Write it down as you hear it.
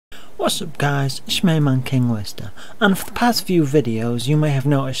What's up guys, it's me man King Lister, and for the past few videos you may have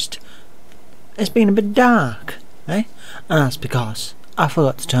noticed it's been a bit dark, eh? And that's because I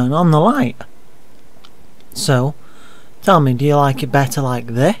forgot to turn on the light. So, tell me, do you like it better like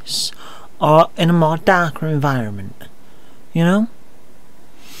this, or in a more darker environment? You know?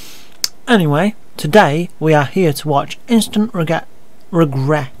 Anyway, today we are here to watch Instant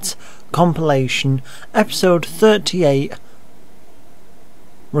Regret Compilation Episode 38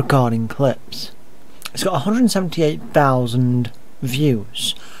 Recording Clips. It's got 178,000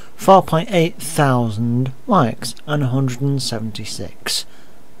 views, 4.8 thousand likes and 176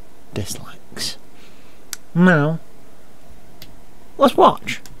 dislikes. Now, let's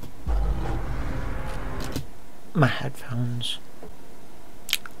watch. My headphones.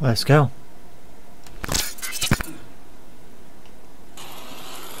 Let's go.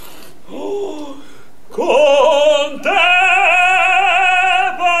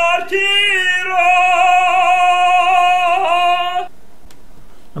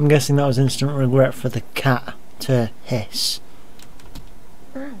 I'm guessing that was instant regret for the cat to hiss.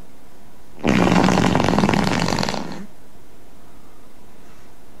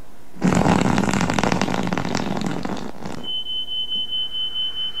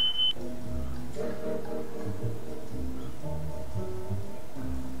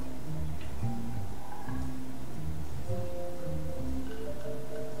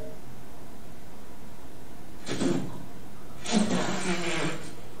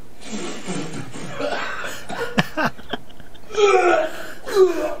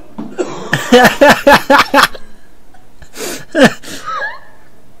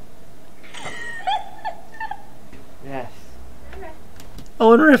 Yes. I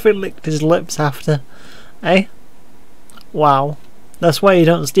wonder if it licked his lips after. Eh? Wow. That's why you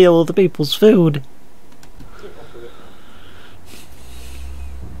don't steal other people's food.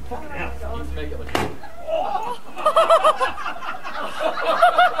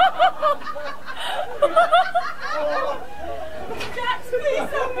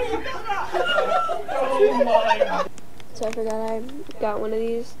 So I forgot I got one of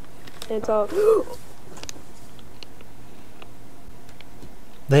these, and it's all.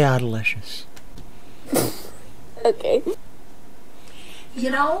 They are delicious. Okay. You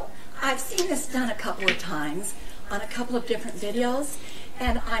know, I've seen this done a couple of times on a couple of different videos,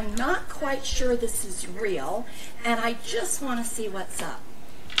 and I'm not quite sure this is real, and I just want to see what's up.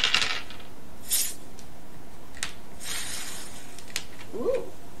 Ooh.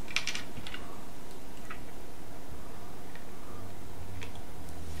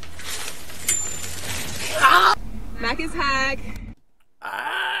 Mac is hack.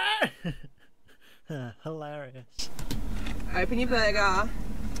 Ah! Hilarious. Open your burger.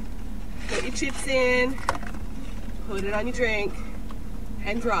 Put your chips in. Put it on your drink.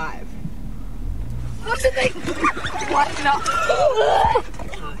 And drive. What did they? What? No.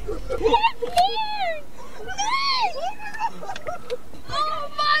 Oh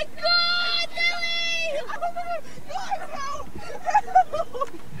my God, Lily!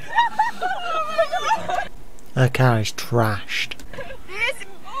 Her car is trashed. This.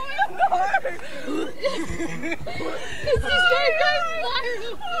 Oh no! This is straight viral.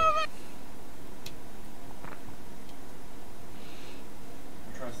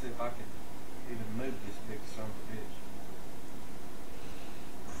 I'm trying to see if I can even move this big son of a bitch.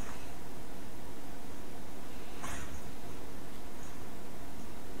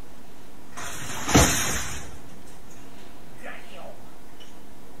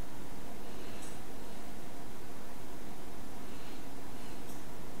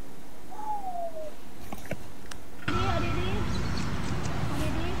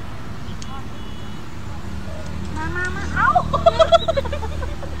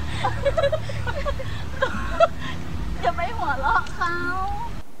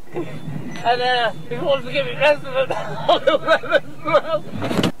 And he wants to give me rest of it.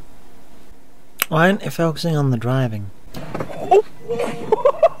 Why aren't you focusing on the driving?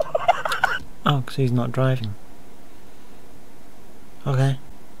 Oh, because he's not driving. Okay.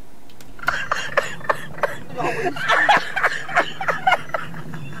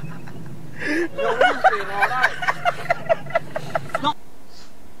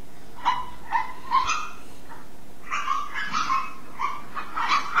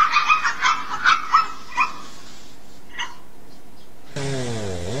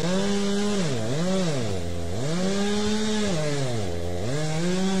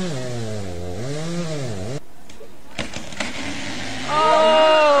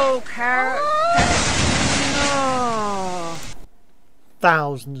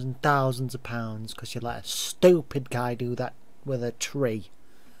 thousands and thousands of pounds because you let a stupid guy do that with a tree.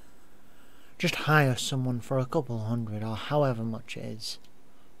 just hire someone for a couple hundred or however much it is.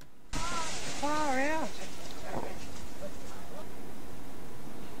 Far out.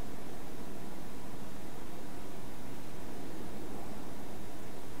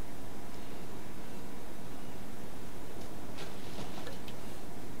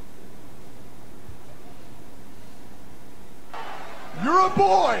 You're a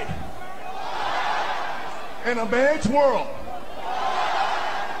boy in a man's world.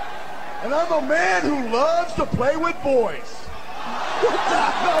 And I'm a man who loves to play with boys. What the?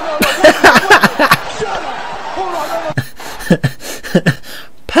 No, wait. Shut up. Hold on, no.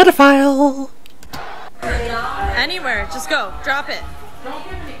 Pedophile! Anywhere, just go. Drop it.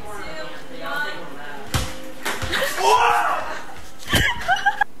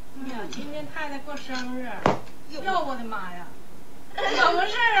 今天太太过生日，哟我的妈呀！怎么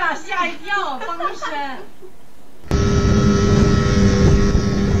事啊？吓一跳，翻个身。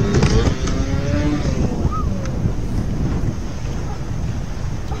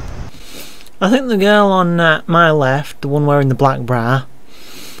 I think the girl on my left, the one wearing the black bra,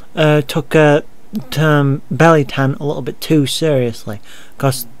 took her term belly tan a little bit too seriously,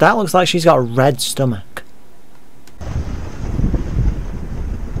 because that looks like she's got a red stomach.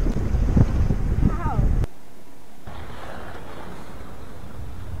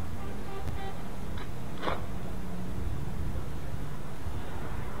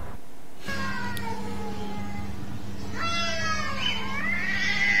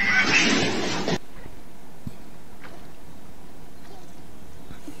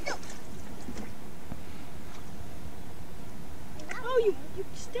 You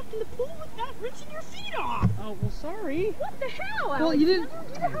stepped in the pool without rinsing your feet off. Oh, well, sorry. What the hell, Well, you didn't-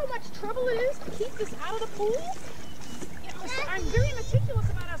 Do you know how much trouble it is to keep this out of the pool? You know, so I'm very meticulous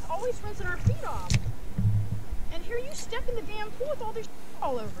about us always rinsing our feet off. And here you step in the damn pool with all this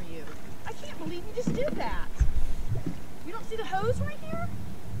all over you. I can't believe you just did that. You don't see the hose right here?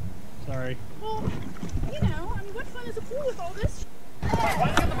 Sorry. Well, you know, I mean, what fun is a pool with all this?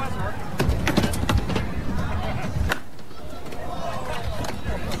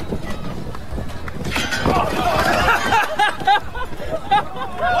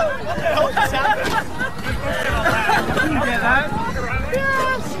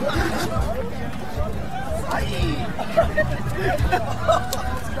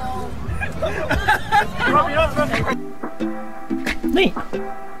 Neat.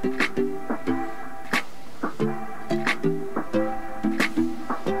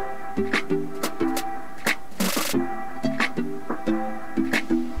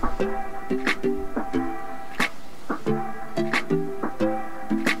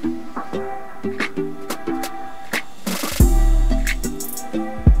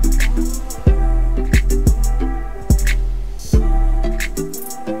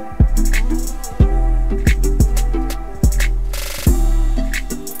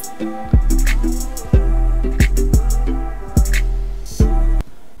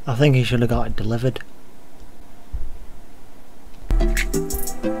 I think he should have got it delivered.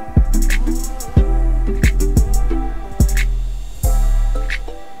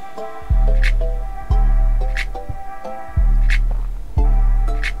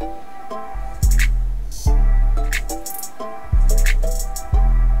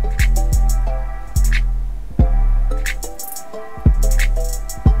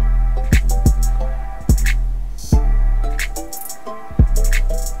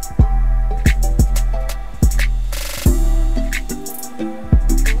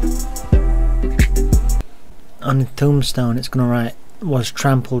 On the tombstone it's gonna write, was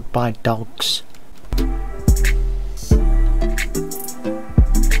trampled by dogs.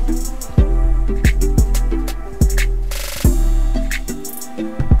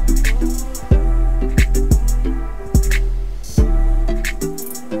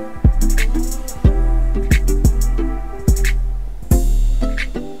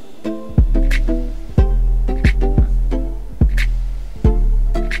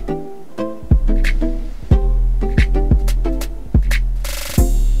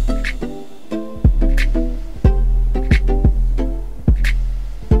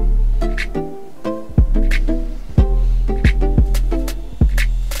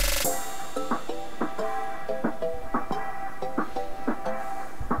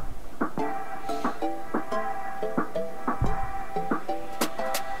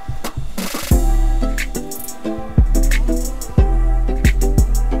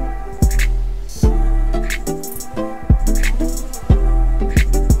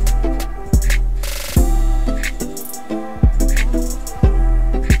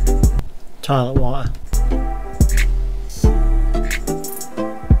 Toilet water.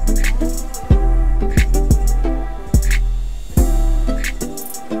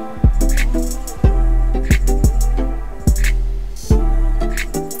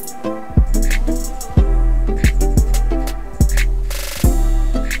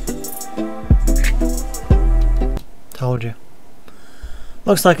 told you.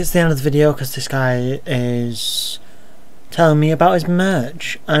 Looks like it's the end of the video because this guy is telling me about his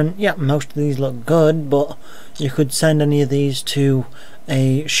merch. And yeah, most of these look good, but you could send any of these to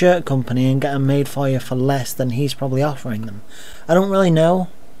a shirt company and get them made for you for less than he's probably offering them. I don't really know.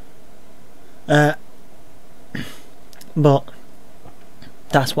 But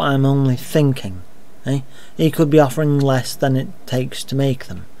that's what I'm only thinking. He could be offering less than it takes to make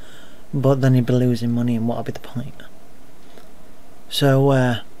them, but then he'd be losing money, and what would be the point?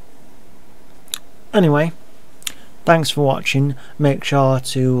 So anyway, thanks for watching. Make sure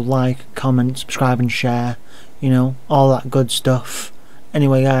to like, comment, subscribe and share, you know, all that good stuff.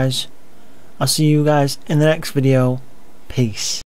 Anyway guys, I'll see you guys in the next video. Peace.